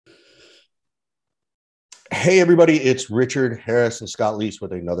Hey, everybody, it's Richard Harris and Scott Leese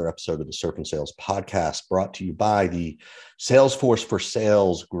with another episode of the Surf and Sales podcast brought to you by the Salesforce for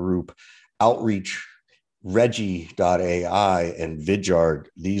Sales group, Outreach, Reggie.ai, and Vidyard.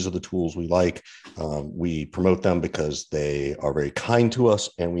 These are the tools we like. We promote them because they are very kind to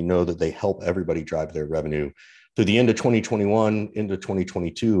us, and we know that they help everybody drive their revenue through the end of 2021, into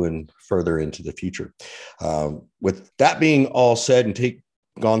 2022, and further into the future. With that being all said and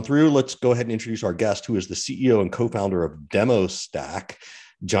gone through, let's go ahead and introduce our guest, who is the CEO and co-founder of DemoStack,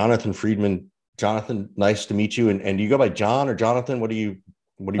 Jonathan Friedman. Jonathan, nice to meet you. And do you go by John or Jonathan? What do you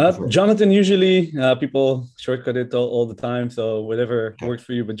prefer? Jonathan, usually people shortcut it all the time. So whatever works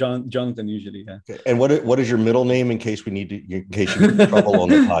for you, but Jonathan usually. Yeah. Okay. And what is your middle name in case you get in trouble on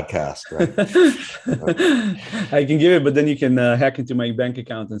the podcast? Right. I can give it, but then you can hack into my bank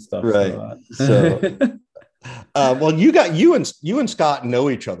account and stuff. Right. Well, you and Scott know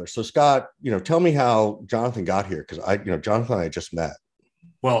each other. So Scott, tell me how Jonathan got here, because Jonathan and I just met.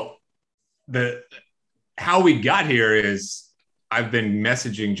 Well, how we got here is I've been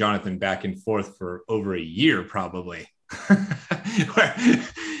messaging Jonathan back and forth for over a year, probably,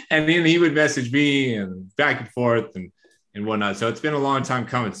 and then he would message me and back and forth and whatnot. So it's been a long time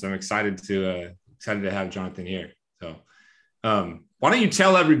coming. So I'm excited to have Jonathan here. So why don't you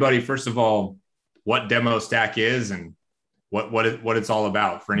tell everybody, first of all, what DemoStack is and what it's all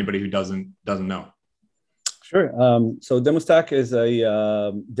about for anybody who doesn't know. Sure. So DemoStack is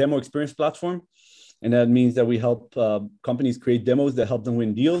a demo experience platform, and that means that we help companies create demos that help them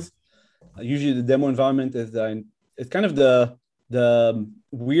win deals. Usually, the demo environment is it's kind of the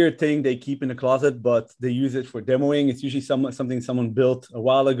weird thing they keep in the closet, but they use it for demoing. It's usually something someone built a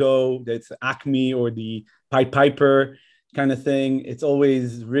while ago. That's Acme or the Pied Piper kind of thing. It's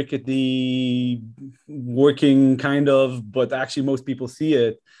always rickety, working kind of, but actually most people see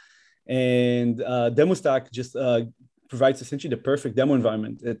it. And DemoStack just provides essentially the perfect demo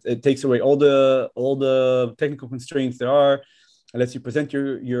environment. It takes away all the technical constraints there are. It lets you present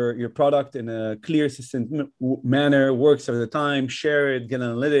your product in a clear, succinct manner, works at a time, share it, get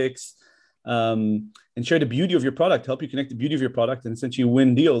analytics, and share the beauty of your product, help you connect the beauty of your product, and essentially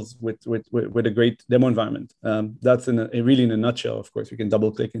win deals with a great demo environment. That's really in a nutshell. Of course, we can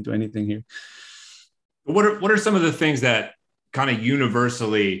double click into anything here. What are some of the things that kind of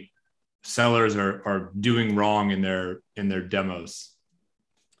universally sellers are doing wrong in their demos?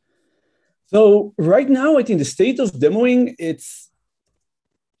 So right now, I think the state of demoing, it's,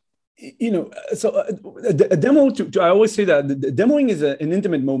 a demo, I always say that the demoing is an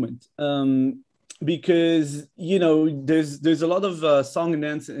intimate moment. Because there's a lot of song and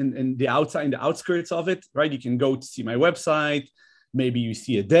dance in the outskirts of it, right? You can go to see my website, maybe you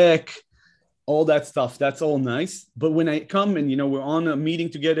see a deck, all that stuff. That's all nice. But when I come and we're on a meeting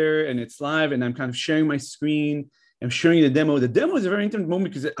together and it's live and I'm kind of sharing my screen, I'm showing you the demo. The demo is a very intimate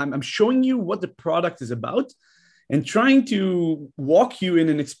moment because I'm showing you what the product is about and trying to walk you in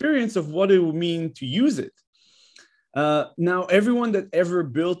an experience of what it would mean to use it. Now, everyone that ever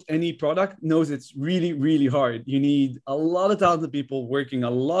built any product knows it's really, really hard. You need a lot of talented people working a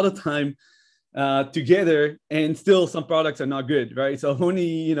lot of time together, and still some products are not good, right? So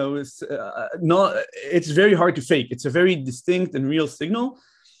only, it's very hard to fake. It's a very distinct and real signal.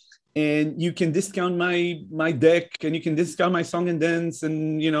 And you can discount my deck, and you can discount my song and dance,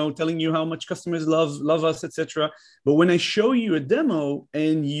 and telling you how much customers love us, etc. But when I show you a demo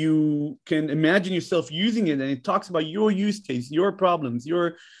and you can imagine yourself using it, and it talks about your use case, your problems,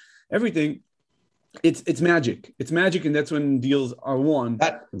 your everything, it's magic. It's magic, and that's when deals are won.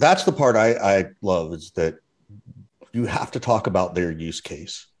 That's the part I love, is that you have to talk about their use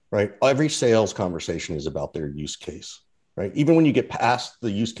case, right? Every sales conversation is about their use case. Right? Even when you get past the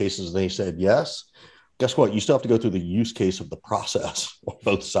use cases, they said yes. Guess what? You still have to go through the use case of the process on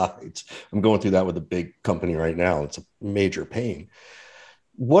both sides. I'm going through that with a big company right now. It's a major pain.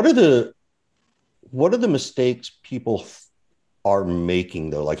 What are the mistakes people are making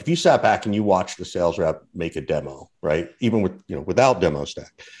though? Like if you sat back and you watched the sales rep make a demo, right? Even without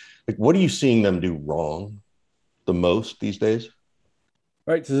DemoStack, like what are you seeing them do wrong the most these days?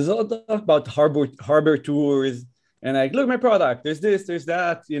 Right. So there's a lot of talk about harbor tours. And like, look at my product, there's this, there's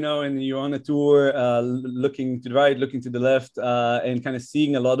that, and you're on a tour, looking to the right, looking to the left, and kind of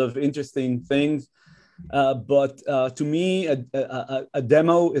seeing a lot of interesting things. But to me, a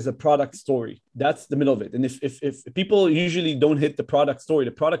demo is a product story. That's the middle of it. And if people usually don't hit the product story, the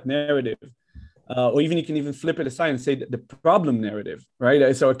product narrative, or you can flip it aside and say the problem narrative,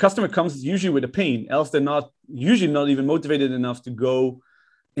 right? So a customer comes usually with a pain, else they're usually not even motivated enough to go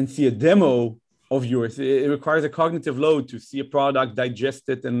and see a demo of yours. It requires a cognitive load to see a product, digest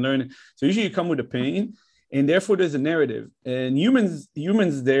it, and learn it. So usually you come with a pain, and therefore there's a narrative. And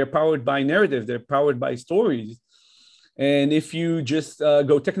humans, they're powered by narrative. They're powered by stories. And if you just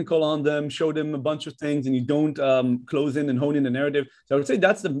go technical on them, show them a bunch of things, and you don't close in and hone in the narrative, so I would say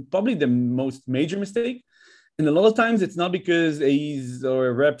that's probably the most major mistake. And a lot of times it's not because AEs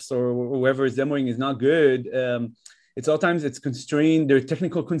or reps or whoever is demoing is not good. It's all times it's constrained. There are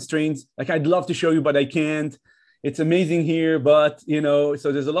technical constraints. Like, I'd love to show you, but I can't. It's amazing here, but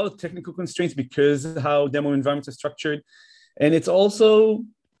so there's a lot of technical constraints because of how demo environments are structured. And it's also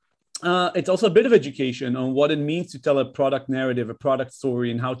a bit of education on what it means to tell a product narrative, a product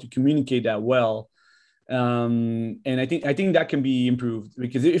story, and how to communicate that well. And I think that can be improved,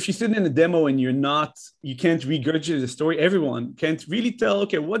 because if you sit in a demo and you can't regurgitate the story, everyone can't really tell,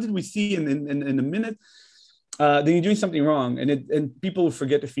 okay, what did we see in a minute? Then you're doing something wrong, and people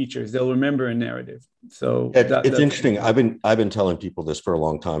forget the features. They'll remember a narrative. So it's interesting. I've been telling people this for a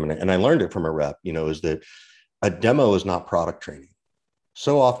long time, and I learned it from a rep. Is that a demo is not product training.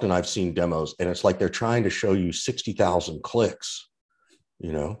 So often I've seen demos, and it's like they're trying to show you 60,000 clicks.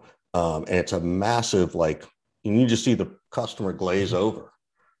 And it's a massive, like, you just see the customer glaze over.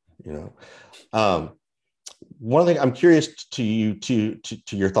 One thing I'm curious to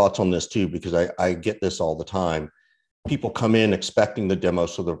your thoughts on this too, because I get this all the time. People come in expecting the demo,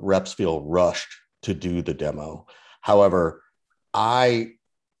 so the reps feel rushed to do the demo. However, I'm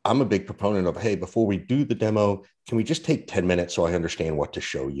a big proponent of, hey, before we do the demo, can we just take 10 minutes so I understand what to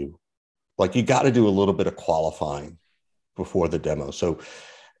show you? Like, you got to do a little bit of qualifying before the demo. So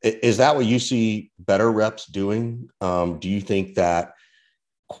is that what you see better reps doing? Do you think that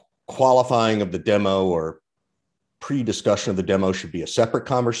qualifying of the demo or pre-discussion of the demo should be a separate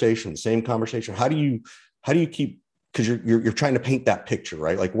conversation, the same conversation? How do you keep, because you're trying to paint that picture,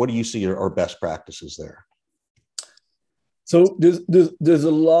 right? Like, what do you see are best practices there? So there's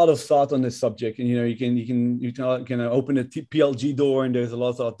a lot of thought on this subject, and you can open a PLG door, and there's a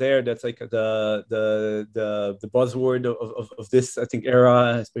lot out there. That's like the buzzword of this, I think,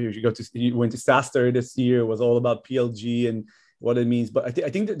 era. Especially if you went to SaaStr this year, was all about PLG and what it means. But I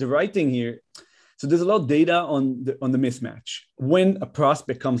think that the right thing here. So there's a lot of data on the mismatch. When a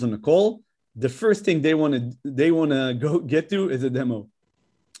prospect comes on a call, the first thing they want to go get to is a demo.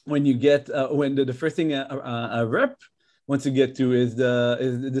 When you get when the first thing a rep wants to get to is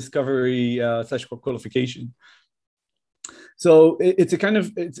the discovery / qualification. So it's a kind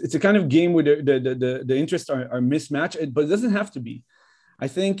of game where the interests are mismatched, but it doesn't have to be. I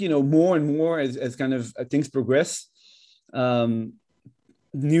think more and more as kind of things progress.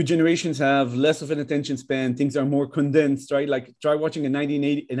 New generations have less of an attention span. Things are more condensed, right? Like, try watching a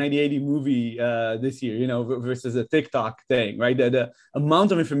 1980 movie this year, versus a TikTok thing, right? The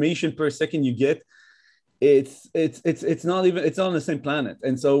amount of information per second you get, it's not on the same planet.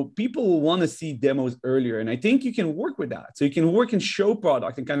 And so people will want to see demos earlier. And I think you can work with that. So you can work and show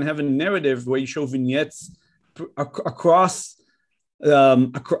product and kind of have a narrative where you show vignettes across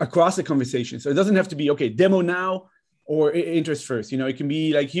the conversation. So it doesn't have to be, okay, demo now, or interest first. It can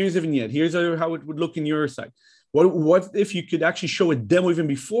be like, here's a vignette, here's how it would look in your site. What if you could actually show a demo even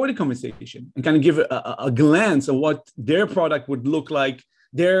before the conversation and kind of give a glance of what their product would look like,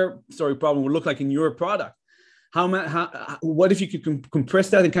 problem would look like in your product? What if you could compress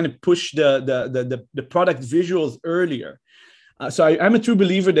that and kind of push the product visuals earlier? So I'm a true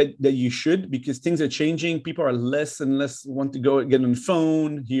believer that you should, because things are changing. People are less and less want to go get on the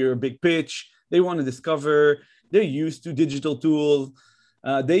phone, hear a big pitch. They want to discover. They're used to digital tools.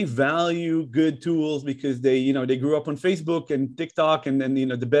 They value good tools because they grew up on Facebook and TikTok, and then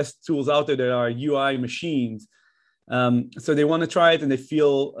the best tools out there are UI machines. So they want to try it, and they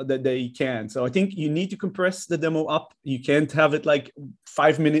feel that they can. So I think you need to compress the demo up. You can't have it like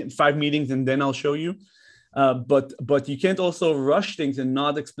 5 meetings and then I'll show you. But you can't also rush things and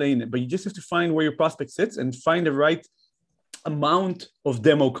not explain it. But you just have to find where your prospect sits and find the right amount of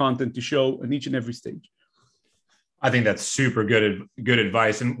demo content to show in each and every stage. I think that's super good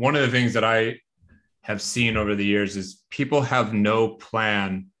advice. And one of the things that I have seen over the years is people have no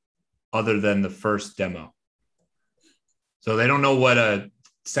plan other than the first demo. So they don't know what a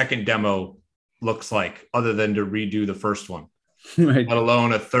second demo looks like other than to redo the first one, right, let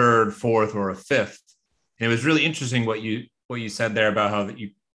alone a third, fourth, or a fifth. And it was really interesting what you said there about how that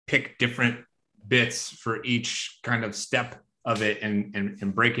you pick different bits for each kind of step of it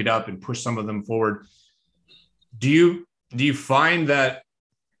and break it up and push some of them forward. Do you find that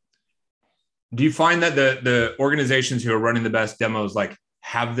the organizations who are running the best demos like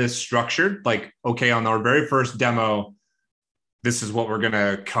have this structured? Like, okay, on our very first demo, this is what we're going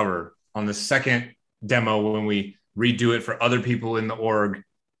to cover. On the second demo, when we redo it for other people in the org,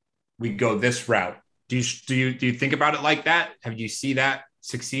 we go this route. Do you think about it like that? Have you see that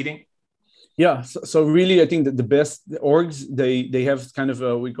succeeding? Yeah, so really, I think that the best orgs they have kind of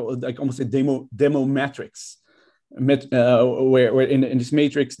we call it like almost a demo matrix, where in this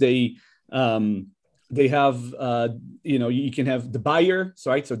matrix they have you can have the buyer,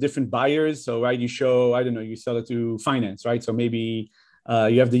 so, right? So different buyers. So right, you show, I don't know, you sell it to finance, right? So maybe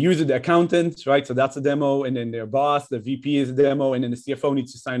you have the user, the accountant, right? So that's a demo, and then their boss, the VP is a demo, and then the CFO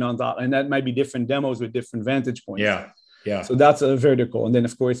needs to sign on top, and that might be different demos with different vantage points. Yeah. So that's a vertical, and then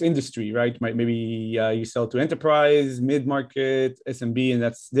of course industry, right? Maybe you sell to enterprise, mid market, SMB, and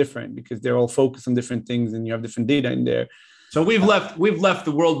that's different because they're all focused on different things, and you have different data in there. So we've left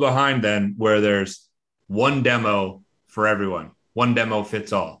the world behind then, where there's one demo for everyone, one demo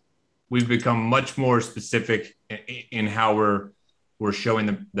fits all. We've become much more specific in how we're showing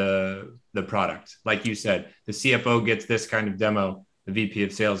the product. Like you said, the CFO gets this kind of demo, the VP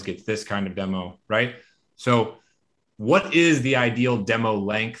of sales gets this kind of demo, right? So what is the ideal demo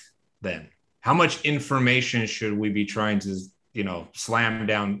length then? How much information should we be trying to, slam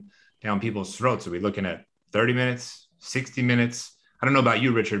down people's throats? Are we looking at 30 minutes, 60 minutes? I don't know about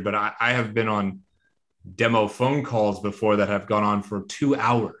you, Richard, but I have been on demo phone calls before that have gone on for 2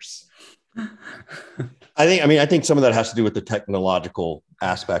 hours. I think some of that has to do with the technological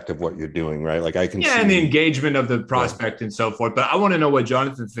aspect of what you're doing, right? Like I can see, and the engagement of the prospect and so forth. But I want to know what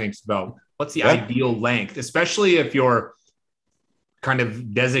Jonathan thinks about what's the ideal length, especially if you're kind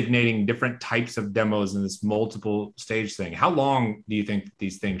of designating different types of demos in this multiple stage thing. How long do you think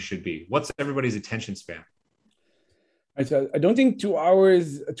these things should be? What's everybody's attention span? I don't think 2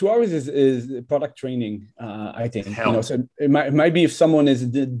 hours. 2 hours is product training. I think so it might be if someone is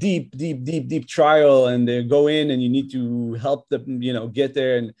in the deep trial and they go in and you need to help them, get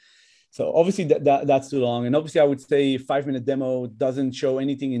there. And so obviously that's too long. And obviously I would say 5-minute demo doesn't show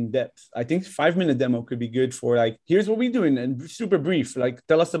anything in depth. I think 5-minute demo could be good for like, here's what we're doing, and super brief. Like,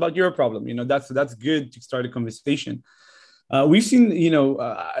 tell us about your problem. That's good to start a conversation. We've seen,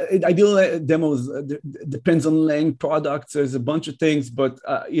 ideal demos depends on length, products. There's a bunch of things, but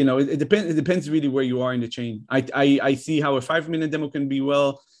it depends. It depends really where you are in the chain. I see how a 5-minute demo can be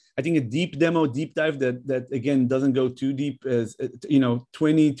well. I think a deep dive that again doesn't go too deep, as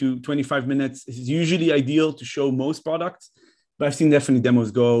 20 to 25 minutes is usually ideal to show most products. But I've seen definitely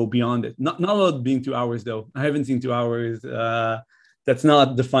demos go beyond it. Not a lot being 2 hours though. I haven't seen 2 hours. That's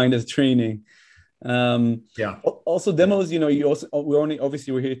not defined as training. Also demos,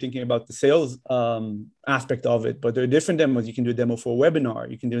 we're here thinking about the sales aspect of it, but there are different demos. You can do a demo for a webinar.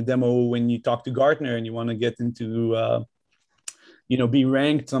 You can do a demo when you talk to Gartner and you want to get into be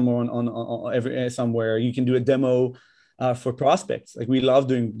ranked somewhere. You can do a demo for prospects. Like, we love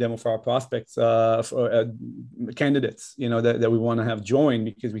doing demo for our prospects, for candidates, that we want to have join,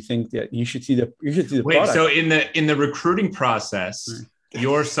 because we think that you should see the product. So in the recruiting process,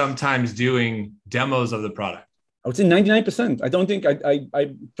 you're sometimes doing demos of the product? I would say 99%. I don't think I'm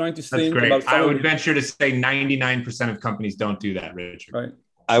trying to think. That's great. I would venture to say 99% of companies don't do that, Richard. Right.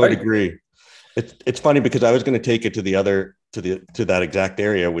 I would agree. It's funny because I was going to take it to that exact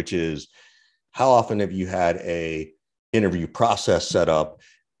area, which is, how often have you had a interview process set up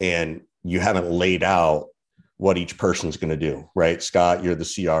and you haven't laid out what each person's going to do, right? Scott, you're the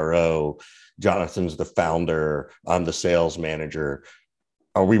CRO. Jonathan's the founder. I'm the sales manager.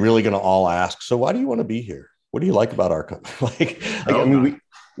 Are we really going to all ask, so why do you want to be here? What do you like about our company?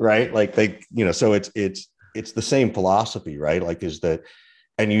 So it's the same philosophy, right? Like, is that,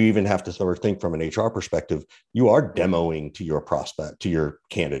 and you even have to sort of think from an HR perspective, you are demoing to your prospect, to your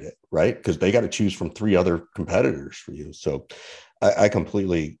candidate, right? Because they got to choose from 3 other competitors for you. So I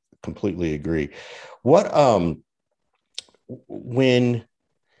completely agree. What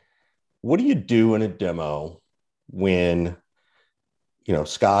do you do in a demo when,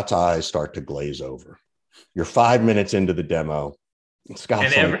 Scott's eyes start to glaze over? You're 5 minutes into the demo.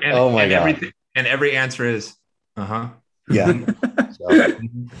 Scott's oh my God. And every answer is, yeah.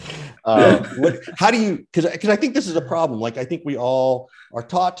 How do you, because I think this is a problem. Like, I think we all are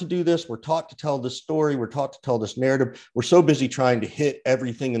taught to do this. We're taught to tell this story. We're taught to tell this narrative. We're so busy trying to hit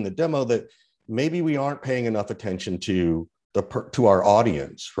everything in the demo that maybe we aren't paying enough attention to our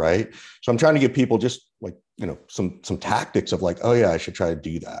audience, right? So I'm trying to give people just like, some tactics of like, oh yeah, I should try to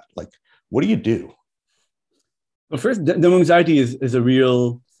do that. Like, what do you do? Well, first, demo anxiety is a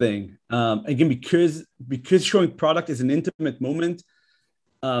real thing. Again, because showing product is an intimate moment.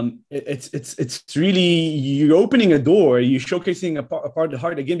 It's really, you're opening a door, you're showcasing a part of the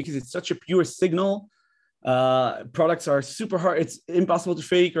heart, again, because it's such a pure signal. Products are super hard. It's impossible to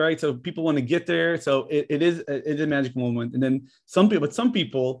fake, right? So people want to get there. So it is a magic moment. And then some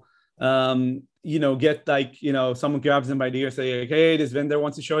people, get like, someone grabs them by the ear, say like, hey, this vendor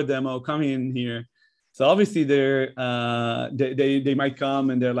wants to show a demo, come in here. So obviously they might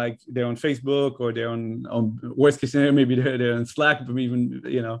come and they're on Facebook, or they're on worst case scenario, maybe they're on Slack, but even,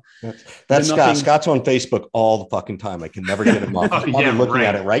 that's Scott. Nothing... Scott's on Facebook all the fucking time. I can never get him off. I'm looking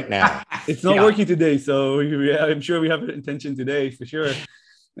at it right now. It's not working today. So I'm sure we have an intention today for sure.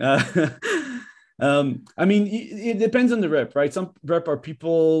 It depends on the rep, right? Some rep are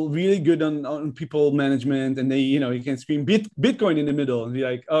people really good on people management, and they, you can scream Bitcoin in the middle and be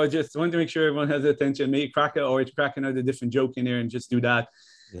like, oh, just want to make sure everyone has attention, maybe crack another different joke in there and just do that.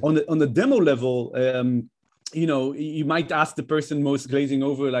 Yeah. On the demo level, you might ask the person most glazing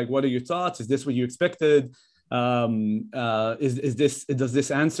over, like, what are your thoughts? Is this what you expected? Does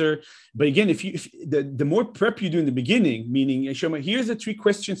this answer? But again, if the more prep you do in the beginning, meaning, Shoma, here's the 3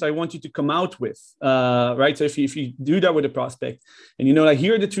 questions I want you to come out with, right? So if you do that with a prospect, and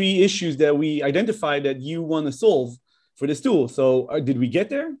here are the 3 issues that we identified that you want to solve for this tool. So did we get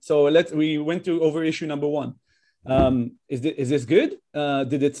there? So we went over issue number 1. Is this good?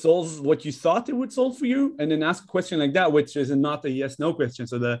 Did it solve what you thought it would solve for you? And then ask a question like that, which is not a yes/no question.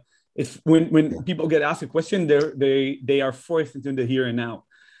 So when people get asked a question, they are forced into the here and now.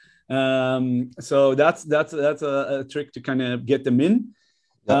 So that's a trick to kind of get them in.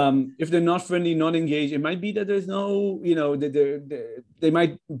 If they're not friendly, not engaged, it might be that there's no, they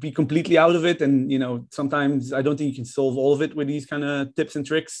might be completely out of it. And, sometimes I don't think you can solve all of it with these kind of tips and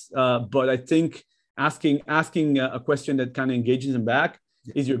tricks. But I think asking a question that kind of engages them back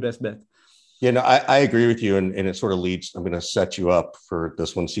is your best bet. Yeah, no, I agree with you. And it sort of leads, I'm going to set you up for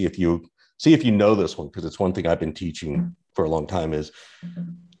this one. See if you know this one, because it's one thing I've been teaching for a long time is,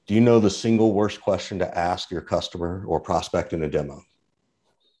 do you know the single worst question to ask your customer or prospect in a demo?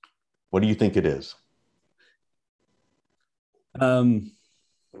 What do you think it is? Don't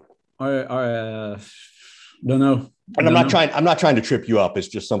know. And I'm not trying to trip you up. It's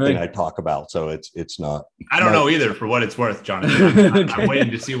just something I talk about. So it's not. I don't know either, for what it's worth, Jonathan. I'm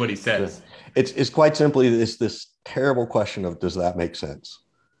waiting to see what he says. It's quite simply this terrible question of, does that make sense?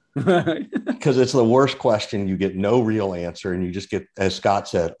 Because it's the worst question. You get no real answer, and you just get, as Scott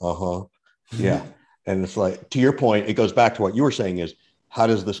said, yeah. And it's like, to your point, it goes back to what you were saying is, how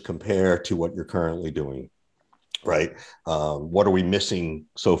does this compare to what you're currently doing? Right? What are we missing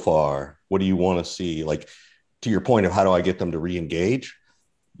so far? What do you want to see? Like, to your point of how do I get them to re-engage?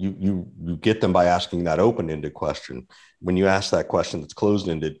 You get them by asking that open-ended question. When you ask that question that's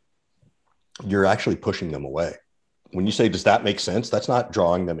closed-ended, you're actually pushing them away. When you say, does that make sense? That's not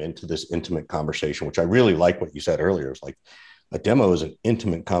drawing them into this intimate conversation, which I really like what you said earlier. It's like a demo is an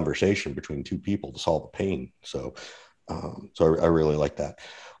intimate conversation between 2 people to solve a pain. So I really like that.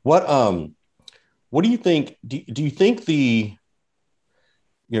 What do you think? Do you think to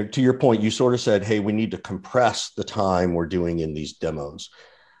your point, you sort of said, hey, we need to compress the time we're doing in these demos.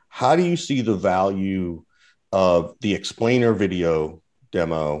 How do you see the value of the explainer video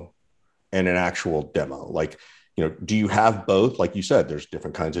demo and an actual demo? Like, do you have both? Like you said, there's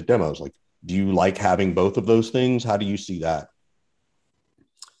different kinds of demos. Like, do you like having both of those things? How do you see that?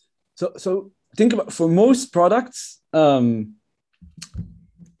 So think about, for most products,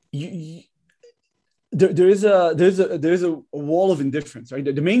 there's a wall of indifference, right?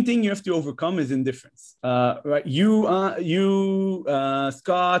 The main thing you have to overcome is indifference, right? You,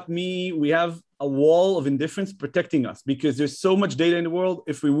 Scott, me, we have a wall of indifference protecting us because there's so much data in the world.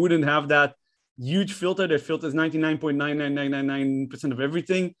 If we wouldn't have that huge filter that filters 99.99999% of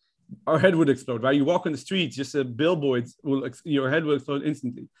everything, our head would explode, right? You walk on the streets, just a billboard, your head will explode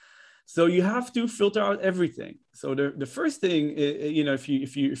instantly. So you have to filter out everything. So the first thing,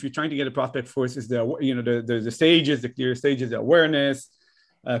 if you're trying to get a prospect first, is the stages, the clear stages, the awareness,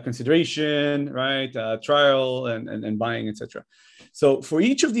 consideration, right, trial, and buying, etc. So for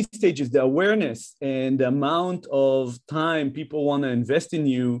each of these stages, the awareness and the amount of time people want to invest in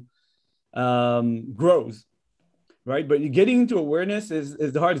you grows, right? But getting into awareness is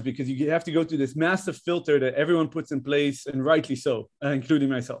the hardest, because you have to go through this massive filter that everyone puts in place, and rightly so, including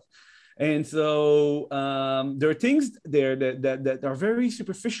myself. And so there are things there that are very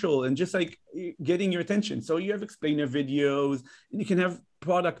superficial and just like getting your attention. So you have explainer videos, and you can have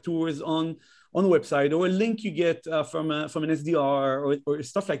product tours on the website, or a link you get from an SDR or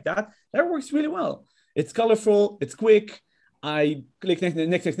stuff like that. That works really well. It's colorful, it's quick. I click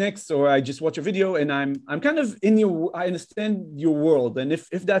next, or I just watch a video, and I'm kind of I understand your world. And if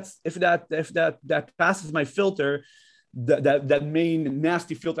that passes my filter, that main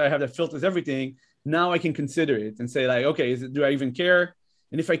nasty filter I have that filters everything, now I can consider it and say, like, okay, do I even care?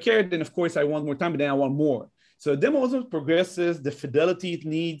 And if I care, then of course I want more time, but then I want more. So demo also progresses, the fidelity it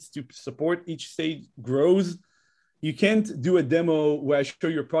needs to support each stage grows. You can't do a demo where I show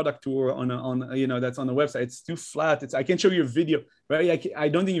your product tour that's on the website. It's too flat. I can't show you a video, right? I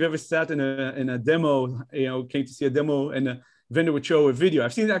don't think you've ever sat in a demo, came to see a demo and a vendor would show a video.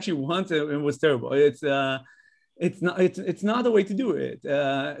 I've seen it actually once and it was terrible. It's not the way to do it.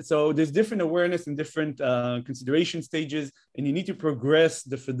 So there's different awareness and different consideration stages, and you need to progress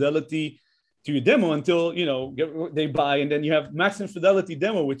the fidelity to your demo until they buy, and then you have maximum fidelity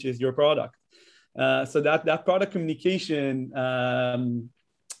demo, which is your product. So that product communication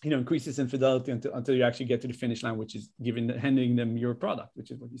increases in fidelity until you actually get to the finish line, which is handing them your product, which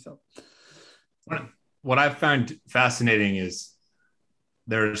is what you sell. What I've found fascinating is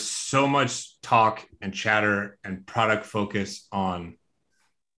there's so much talk and chatter and product focus on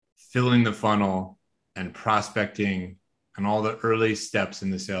filling the funnel and prospecting and all the early steps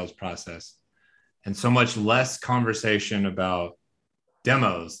in the sales process, and so much less conversation about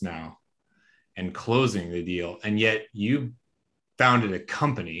demos now and closing the deal. And yet you founded a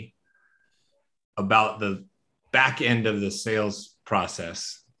company about the back end of the sales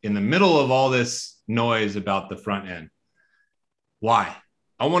process in the middle of all this noise about the front end. Why?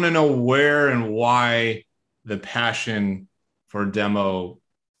 I want to know where and why the passion for demo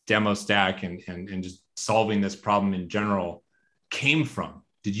stack and just solving this problem in general came from.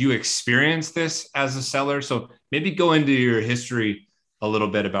 Did you experience this as a seller? So maybe go into your history a little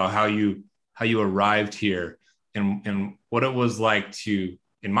bit about how you arrived here and what it was like to,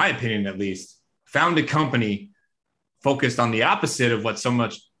 in my opinion at least, found a company focused on the opposite of what so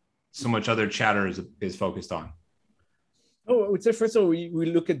much other chatter is focused on. Oh, I would say first of all, we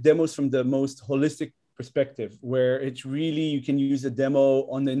look at demos from the most holistic perspective, where it's really, you can use a demo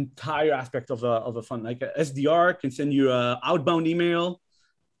on the entire aspect of a funnel. Like a SDR can send you an outbound email,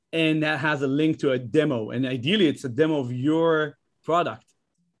 and that has a link to a demo. And ideally, it's a demo of your product,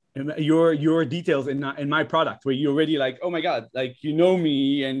 your details in my product, where you're already like, oh my God, like,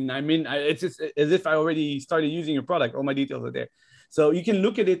 me, and it's just as if I already started using your product. All my details are there. So you can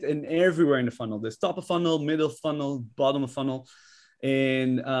look at it in everywhere in the funnel. There's top of funnel, middle funnel, bottom of funnel.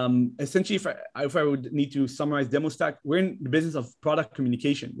 And essentially, if I would need to summarize Demo Stack, we're in the business of product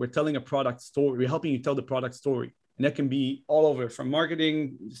communication. We're telling a product story. We're helping you tell the product story. And that can be all over, from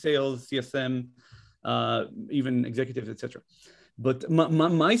marketing, sales, CSM, even executives, etc. But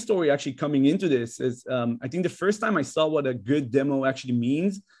my story actually coming into this is, I think the first time I saw what a good demo actually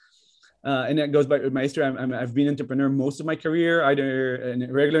means, and that goes by my history. I've been an entrepreneur most of my career, either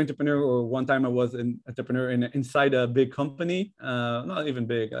a regular entrepreneur or one time I was an entrepreneur inside a big company, not even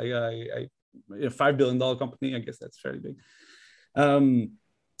big, a $5 billion company. I guess that's fairly big.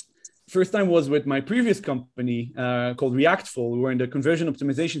 First time was with my previous company called Reactful. We were in the conversion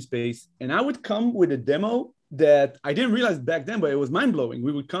optimization space, and I would come with a demo that I didn't realize back then, but it was mind blowing.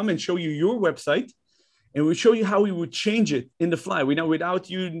 We would come and show you your website, and we'd show you how we would change it in the fly, without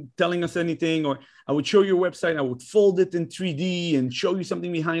you telling us anything. Or I would show your website, I would fold it in 3D and show you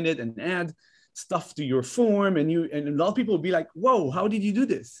something behind it and add stuff to your form. And a lot of people would be like, whoa, how did you do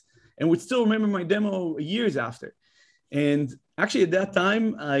this? And would still remember my demo years after. And actually at that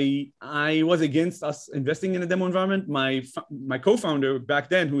time, I was against us investing in a demo environment. My co-founder back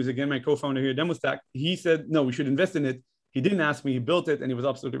then, who is again my co-founder here at Demo Stack, he said, no, we should invest in it. He didn't ask me, he built it, and he was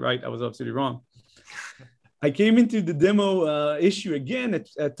absolutely right. I was absolutely wrong. I came into the demo issue again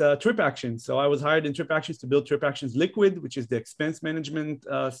at TripActions. So I was hired in TripActions to build TripActions Liquid, which is the expense management,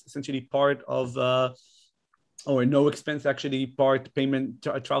 essentially part of, or no expense actually part,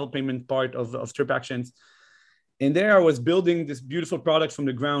 travel payment part of TripActions. And there I was building this beautiful product from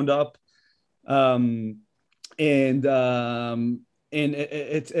the ground up. And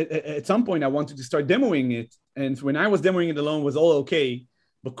at some point I wanted to start demoing it. And when I was demoing it alone, it was all okay.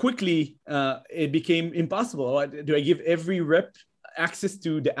 But quickly, it became impossible. Do I give every rep access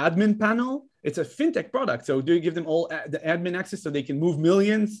to the admin panel? It's a fintech product. So do you give them all the admin access so they can move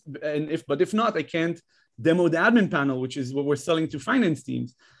millions? But if not, I can't demo the admin panel, which is what we're selling to finance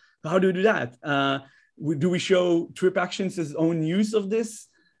teams. How do we do that? Do we show TripActions' own use of this?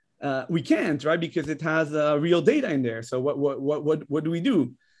 We can't, right? Because it has real data in there. So what do we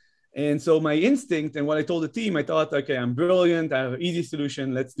do? And so my instinct and what I told the team, I thought, okay, I'm brilliant. I have an easy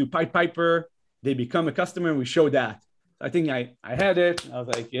solution. Let's do Pied Piper. They become a customer and we show that. I think I had it. I was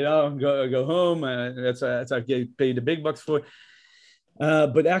like, go home. That's what I get paid the big bucks for.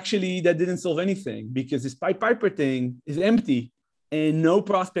 But actually that didn't solve anything, because this Pied Piper thing is empty. And no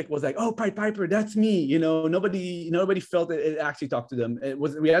prospect was like, oh, Pied Piper, that's me. Nobody felt it actually talked to them.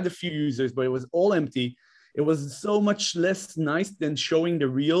 We had a few users, but it was all empty. it was so much less nice than showing the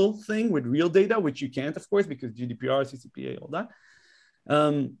real thing with real data, which you can't, of course, because GDPR, CCPA, all that.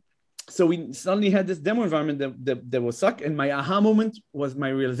 So we suddenly had this demo environment that was suck. And my aha moment was my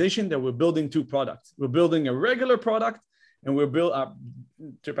realization that we're building two products. We're building a regular product, and we're build up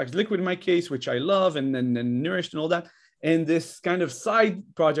TripActions Liquid in my case, which I love, and Nourished and all that. And this kind of side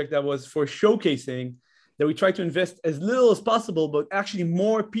project that was for showcasing, that we try to invest as little as possible, but actually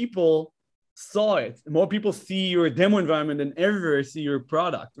more people saw it. More people see your demo environment than ever see your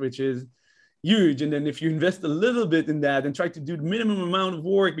product, which is huge. And then if you invest a little bit in that and try to do the minimum amount of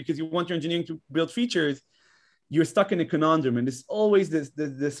work because you want your engineering to build features, you're stuck in a conundrum. And there's always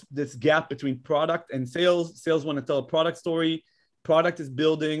this gap between product and sales. Sales want to tell a product story. Product is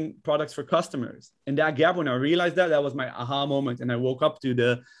building products for customers. And that gap, when I realized that was my aha moment. And I woke up to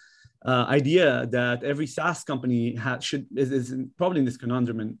the idea that every SaaS company is probably in this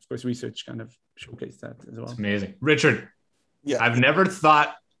conundrum. And of course, research kind of showcased that as well. It's amazing. Richard, Yeah. I've never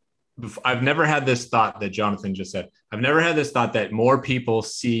had this thought that Jonathan just said. I've never had this thought that more people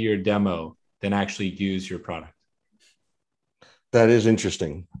see your demo than actually use your product. That is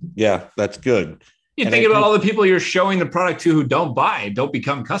interesting. Yeah, that's good. You think about all the people you're showing the product to who don't buy, don't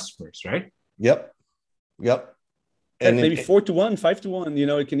become customers, right? Yep. And maybe 4 to 1, 5 to 1,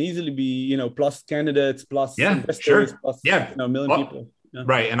 it can easily be, plus candidates, plus investors, plus a million people. Yeah.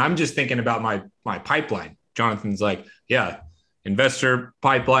 Right. And I'm just thinking about my pipeline. Jonathan's like, investor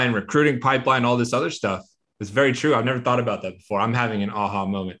pipeline, recruiting pipeline, all this other stuff. It's very true. I've never thought about that before. I'm having an aha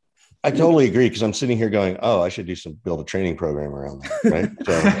moment. I totally agree, because I'm sitting here going, I should build a training program around that, right?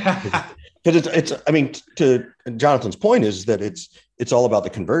 So, because to Jonathan's point is that it's all about the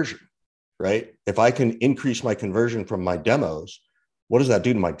conversion, right? If I can increase my conversion from my demos, what does that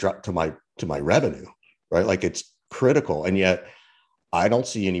do to my revenue, right? Like, it's critical. And yet I don't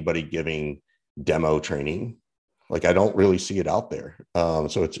see anybody giving demo training. Like, I don't really see it out there.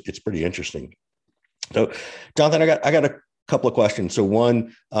 So it's pretty interesting. So Jonathan, I got a couple of questions. So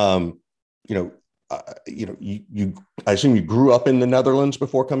one, I assume you grew up in the Netherlands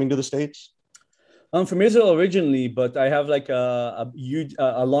before coming to the States? I'm from Israel originally, but I have like a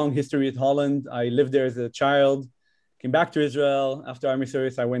long history with Holland. I lived there as a child, came back to Israel after Army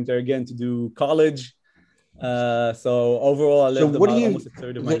service. I went there again to do college. So overall, I lived almost a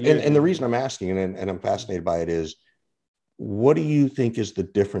third of my years. And the reason I'm asking, and I'm fascinated by it, is what do you think is the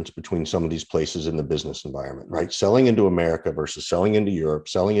difference between some of these places in the business environment, right? Selling into America versus selling into Europe,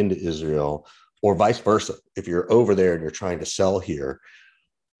 selling into Israel, or vice versa. If you're over there and you're trying to sell here,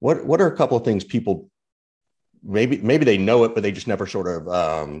 what are a couple of things people, maybe they know it, but they just never sort of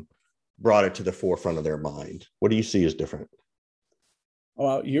brought it to the forefront of their mind? What do you see as different?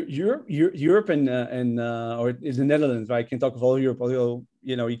 Well, Europe and or is the Netherlands, right? I can talk of all Europe, although,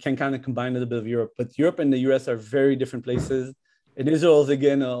 you can kind of combine a little bit of Europe, but Europe and the US are very different places. And Israel is,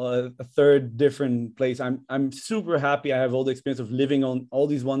 again, a third different place. I'm super happy I have all the experience of living on all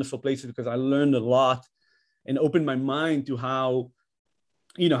these wonderful places, because I learned a lot and opened my mind to how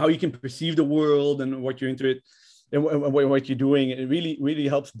you can perceive the world and what you're into it and what you're doing. It really, really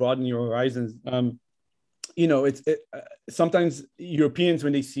helps broaden your horizons. Sometimes Europeans,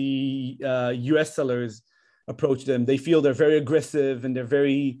 when they see US sellers approach them, they feel they're very aggressive and they're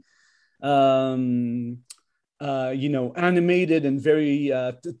very, animated and very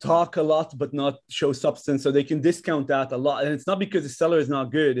talk a lot, but not show substance. So they can discount that a lot. And it's not because the seller is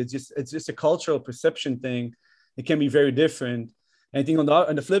not good. It's just a cultural perception thing. It can be very different. And I think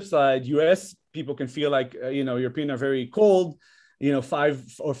on the flip side, US people can feel like, Europeans are very cold,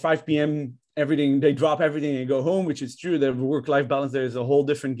 5 p.m., everything, they drop everything and go home, which is true. The work-life balance there is a whole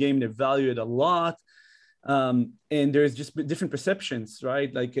different game. They value it a lot. And there's just different perceptions,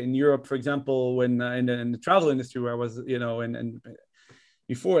 right? Like in Europe, for example, when in the travel industry where I was, and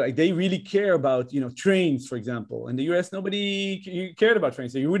before, like they really care about, trains, for example. In the US, nobody cared about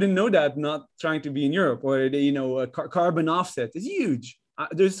trains. So you wouldn't know that not trying to be in Europe, or, a carbon offset is huge.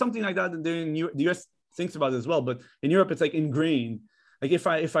 There's something like that the US thinks about it as well. But in Europe, it's like ingrained. Like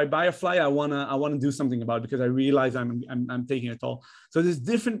if I buy a flight, I wanna do something about it, because I realize I'm taking a toll. So there's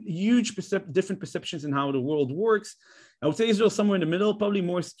different perceptions in how the world works. I would say Israel somewhere in the middle, probably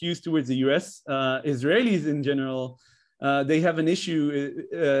more skews towards the US. Israelis in general, they have an issue.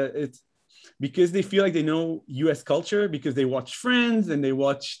 It's because they feel like they know US culture because they watch Friends and they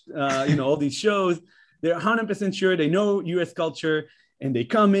watch all these shows. They're 100% sure they know US culture. And they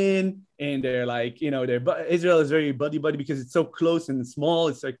come in and they're like, Israel is very buddy because it's so close and small.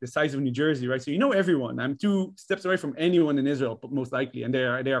 It's like the size of New Jersey, right? So everyone. I'm 2 steps away from anyone in Israel, most likely, and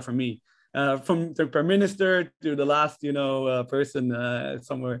they are from me, from the prime minister to the last, person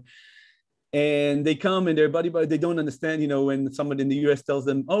somewhere. and they come and they're buddy, but they don't understand, when someone in the US tells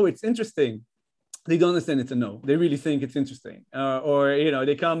them, oh, it's interesting. They don't understand it's a no. They really think it's interesting. Or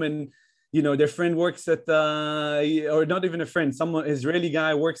they come and, their friend works at, or not even a friend, someone Israeli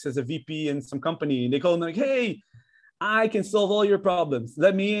guy works as a VP in some company, and they call him like, hey, I can solve all your problems.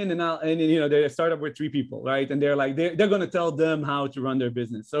 Let me in, and they're a startup with 3 people, right? And they're like, they're going to tell them how to run their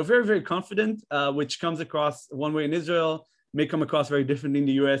business. So very, very confident, which comes across one way in Israel, may come across very different in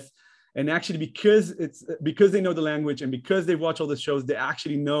the US. And actually, because they know the language and because they watch all the shows, they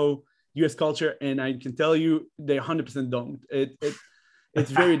actually know US culture. And I can tell you, they 100% don't. It's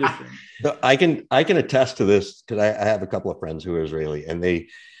very different. So I can attest to this because I have a couple of friends who are Israeli, and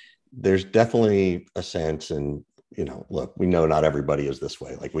there's definitely a sense, and look, we know not everybody is this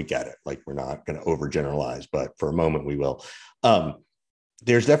way. Like, we get it. Like, we're not going to overgeneralize, but for a moment we will.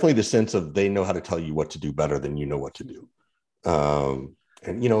 There's definitely the sense of they know how to tell you what to do better than you know what to do. And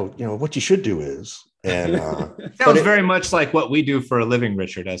what you should do is, and sounds very much like what we do for a living,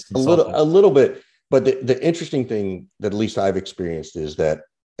 Richard, as consultants. A little bit. But the interesting thing that at least I've experienced is that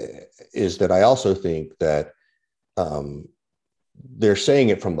I also think that they're saying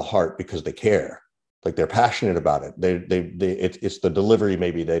it from the heart because they care. Like, they're passionate about it. It's the delivery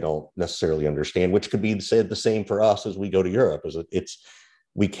maybe they don't necessarily understand, which could be said the same for us as we go to Europe.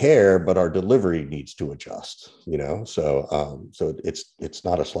 We care, but our delivery needs to adjust. So it's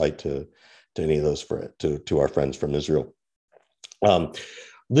not a slight to any of those to our friends from Israel.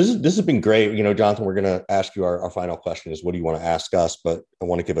 This has been great. Jonathan, we're going to ask you our final question is, what do you want to ask us? But I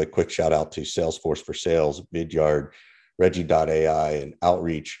want to give a quick shout out to Salesforce for Sales, Vidyard, Reggie.ai, and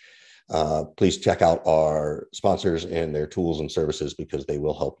Outreach. Please check out our sponsors and their tools and services because they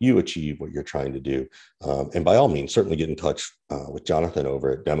will help you achieve what you're trying to do. And by all means, certainly get in touch with Jonathan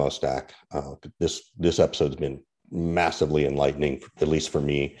over at DemoStack. This episode's been massively enlightening, at least for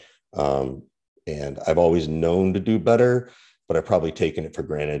me. And I've always known to do better, but I've probably taken it for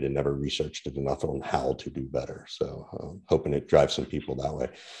granted and never researched it enough on how to do better. So hoping it drives some people that way.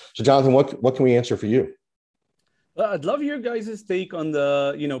 So Jonathan, what can we answer for you? I'd love your guys' take on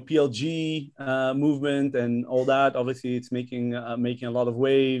the PLG movement and all that. Obviously, it's making a lot of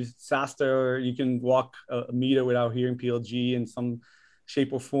waves. SaaStr, you can walk a meter without hearing PLG in some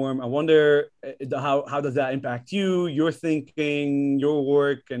shape or form. I wonder how does that impact you, your thinking, your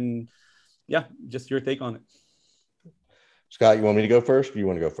work, and just your take on it. Scott, you want me to go first, or you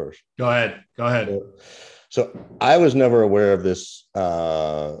want to go first? Go ahead. So I was never aware of this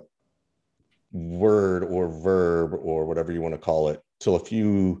word or verb or whatever you want to call it till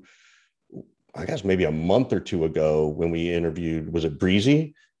I guess maybe a month or two ago when we interviewed, was it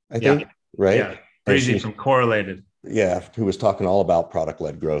Breezy? I think, right? Yeah, Breezy from Correlated. Yeah, who was talking all about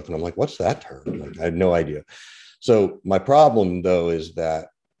product-led growth. And I'm like, what's that term? I had no idea. So my problem, though, is that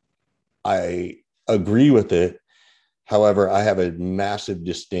I agree with it. However, I have a massive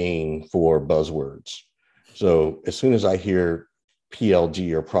disdain for buzzwords. So as soon as I hear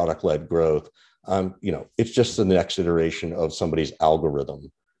PLG or product-led growth, it's just the next iteration of somebody's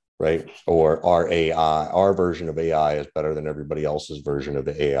algorithm, right? Or our version of AI is better than everybody else's version of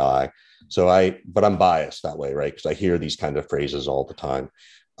the AI. But I'm biased that way, right? Because I hear these kind of phrases all the time.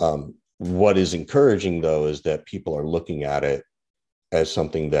 What is encouraging, though, is that people are looking at it as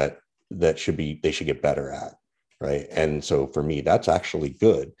something that they should get better at, right? And so for me, that's actually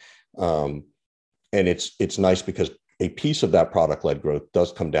good. And it's nice because a piece of that product-led growth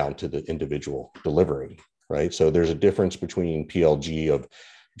does come down to the individual delivering, right? So there's a difference between PLG of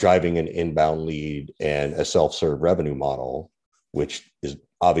driving an inbound lead and a self-serve revenue model, which is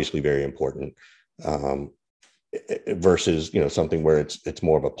obviously very important, versus something where it's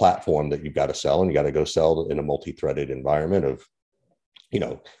more of a platform that you've got to sell, and you got to go sell in a multi-threaded environment of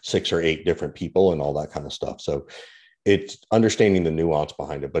 6 or 8 different people and all that kind of stuff. So it's understanding the nuance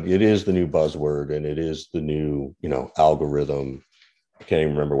behind it, but it is the new buzzword and it is the new, algorithm. I can't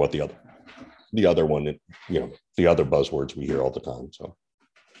even remember what the other one, the other buzzwords we hear all the time. So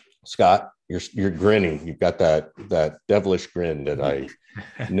Scott, you're grinning. You've got that devilish grin that I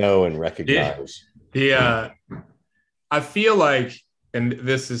know and recognize. I feel like, and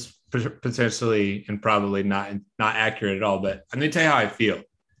this is potentially and probably not accurate at all, but let me tell you how I feel.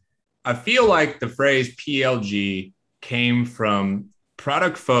 I feel like the phrase PLG came from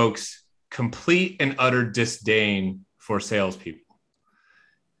product folks' complete and utter disdain for salespeople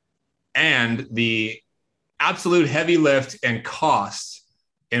and the absolute heavy lift and cost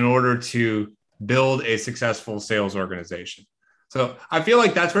in order to build a successful sales organization. So I feel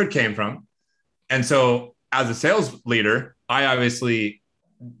like that's where it came from. And so as a sales leader, I obviously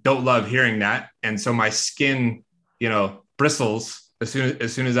don't love hearing that. And so my skin, bristles as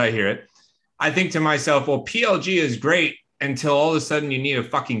soon as I hear it. I think to myself, well, PLG is great until all of a sudden you need a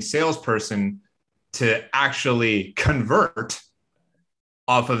fucking salesperson to actually convert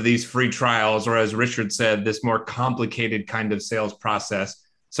off of these free trials, or as Richard said, this more complicated kind of sales process.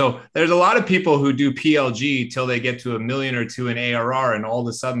 So there's a lot of people who do PLG till they get to $1 million or $2 million in ARR, and all of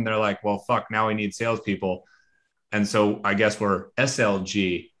a sudden they're like, well, fuck, now we need salespeople. And so I guess we're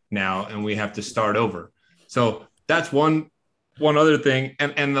SLG now, and we have to start over. So that's one other thing.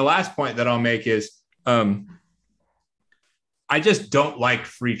 And the last point that I'll make is I just don't like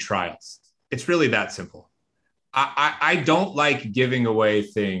free trials. It's really that simple. I don't like giving away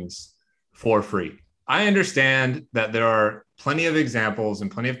things for free. I understand that there are plenty of examples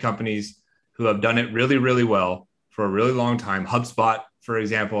and plenty of companies who have done it really, really well for a really long time. HubSpot, for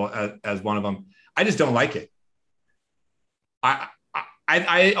example, as one of them. I just don't like it.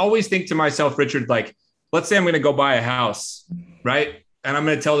 I always think to myself, Richard, like, let's say I'm going to go buy a house, right? And I'm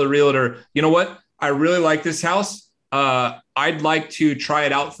going to tell the realtor, you know what? I really like this house. I'd like to try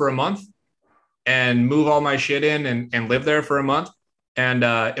it out for a month and move all my shit in and live there for a month. And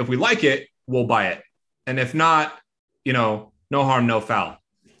if we like it, we'll buy it. And if not, no harm, no foul.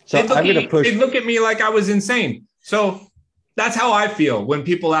 So they'd look at me like I was insane. So that's how I feel when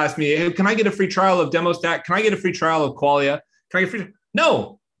people ask me, hey, can I get a free trial of DemoStack? Can I get a free trial of Qualia? Can I get free?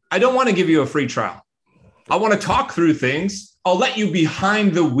 No, I don't want to give you a free trial. I want to talk through things. I'll let you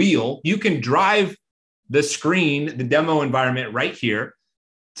behind the wheel. You can drive the screen, the demo environment right here.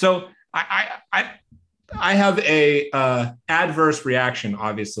 So I have a adverse reaction,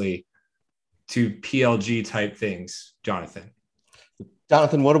 obviously, to PLG type things, Jonathan.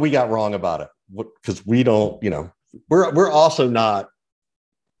 Jonathan, what do we got wrong about it? Because we don't, we're also not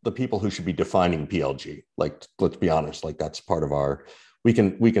the people who should be defining PLG. Like, let's be honest, like that's part of our, we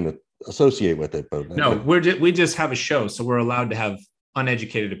can associate with it, but no, we just have a show, so we're allowed to have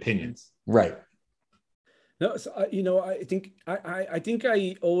uneducated opinions. Right. No, so I think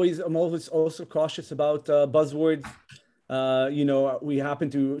I'm always also cautious about buzzwords. We happen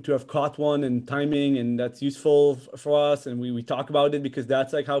to have caught one in timing, and that's useful for us, and we talk about it because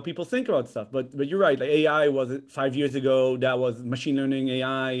that's like how people think about stuff. But you're right, like AI was 5 years ago, that was machine learning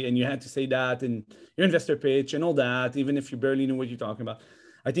AI, and you had to say that in your investor pitch and all that, even if you barely knew what you're talking about.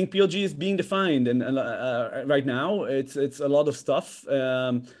 I think PLG is being defined, and right now it's a lot of stuff.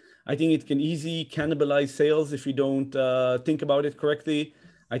 I think it can easily cannibalize sales if you don't think about it correctly.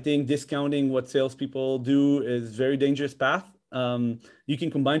 I think discounting what salespeople do is a very dangerous path. You can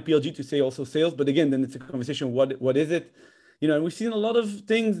combine PLG to say also sales, but again, then it's a conversation. What is it? And we've seen a lot of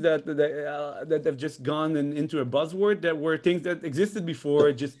things that have just gone into a buzzword that were things that existed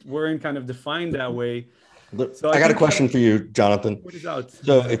before, just weren't kind of defined that way. So I got a question for you, Jonathan. What is out?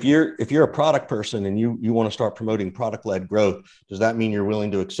 So if you're a product person and you want to start promoting product-led growth, does that mean you're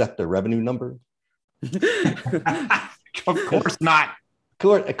willing to accept a revenue number? Of course not.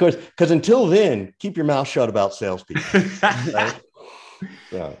 Of course, because until then, keep your mouth shut about salespeople. Right?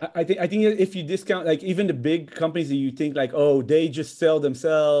 Yeah. I think if you discount, like even the big companies that you think like, oh, they just sell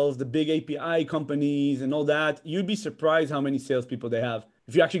themselves, the big API companies and all that, you'd be surprised how many salespeople they have.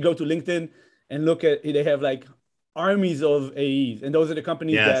 If you actually go to LinkedIn and look at it, they have like armies of AEs, and those are the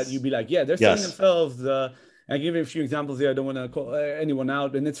companies that you'd be like, yeah, they're selling themselves. I give you a few examples here. I don't want to call anyone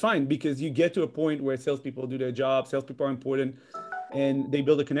out, and it's fine because you get to a point where salespeople do their job. Salespeople are important, and they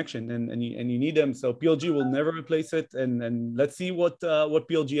build a connection, and you need them. So PLG will never replace it, and let's see what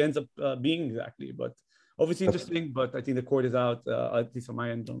PLG ends up being exactly. But obviously interesting. But I think the court is out, at least on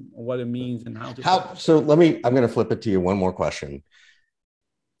my end, on what it means and how to. So I'm going to flip it to you. One more question.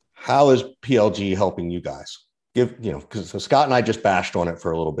 How is PLG helping you guys? Because Scott and I just bashed on it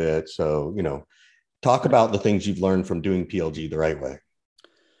for a little bit. So, talk about the things you've learned from doing PLG the right way.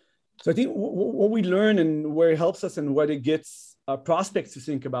 So I think what we learn and where it helps us and what it gets prospects to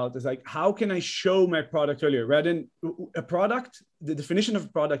think about is like, how can I show my product earlier? Rather than a product, the definition of a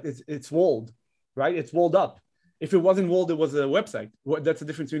product is it's walled, right? It's walled up. If it wasn't walled, it was a website. That's the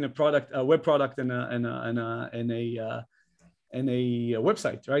difference between a web product and a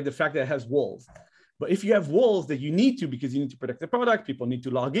website, right? The fact that it has walls. But if you have walls that you need to, because you need to protect the product, people need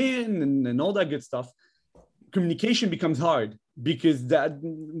to log in and all that good stuff, communication becomes hard because that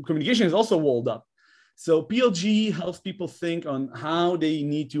communication is also walled up. So PLG helps people think on how they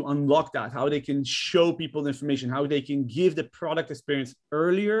need to unlock that, how they can show people the information, how they can give the product experience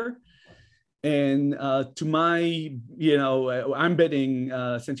earlier. And I'm betting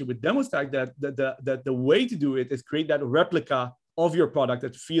essentially with DemoStack that the way to do it is create that replica of your product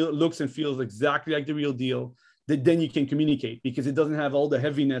that looks and feels exactly like the real deal, that then you can communicate because it doesn't have all the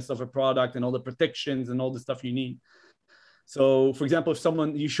heaviness of a product and all the protections and all the stuff you need. So for example,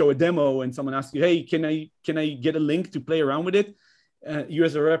 if you show a demo and someone asks you, hey, can I get a link to play around with it? You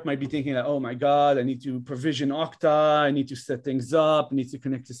as a rep might be thinking that, oh my God, I need to provision Okta, I need to set things up, I need to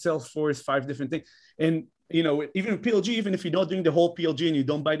connect to Salesforce, 5 different things. And, even PLG, even if you're not doing the whole PLG and you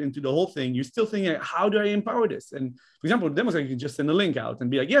don't bite into the whole thing, you're still thinking, how do I empower this? And for example, demos, you can just send a link out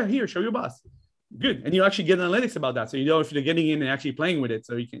and be like, yeah, here, show your boss. Good. And you actually get analytics about that. So you know if you're getting in and actually playing with it.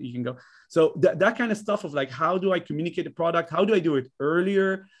 So you can go. So that kind of stuff of like, how do I communicate the product? How do I do it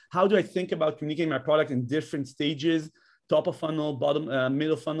earlier? How do I think about communicating my product in different stages? Top of funnel, bottom,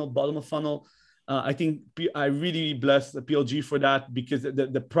 middle funnel, bottom of funnel. I think I really bless the PLG for that, because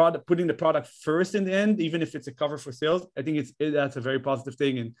the product, putting the product first in the end, even if it's a cover for sales, I think that's a very positive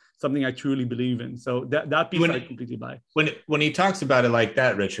thing and something I truly believe in. So that piece I completely buy. When he talks about it like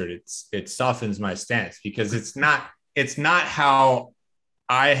that, Richard, it softens my stance, because it's not how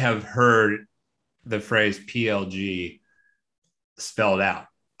I have heard the phrase PLG spelled out.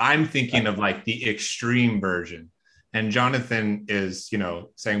 I'm thinking of like the extreme version, and Jonathan is,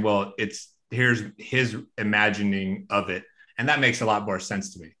 saying, well, here's his imagining of it. And that makes a lot more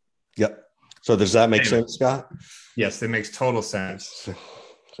sense to me. Yep. So does that make sense, Scott? Yes, that makes total sense.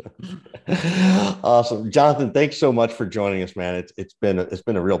 Awesome. Jonathan, thanks so much for joining us, man. It's been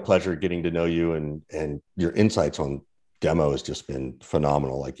a real pleasure getting to know you, and your insights on demo has just been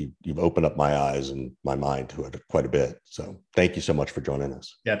phenomenal. Like you've opened up my eyes and my mind to it quite a bit. So thank you so much for joining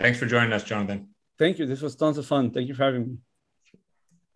us. Yeah. Thanks for joining us, Jonathan. Thank you. This was tons of fun. Thank you for having me.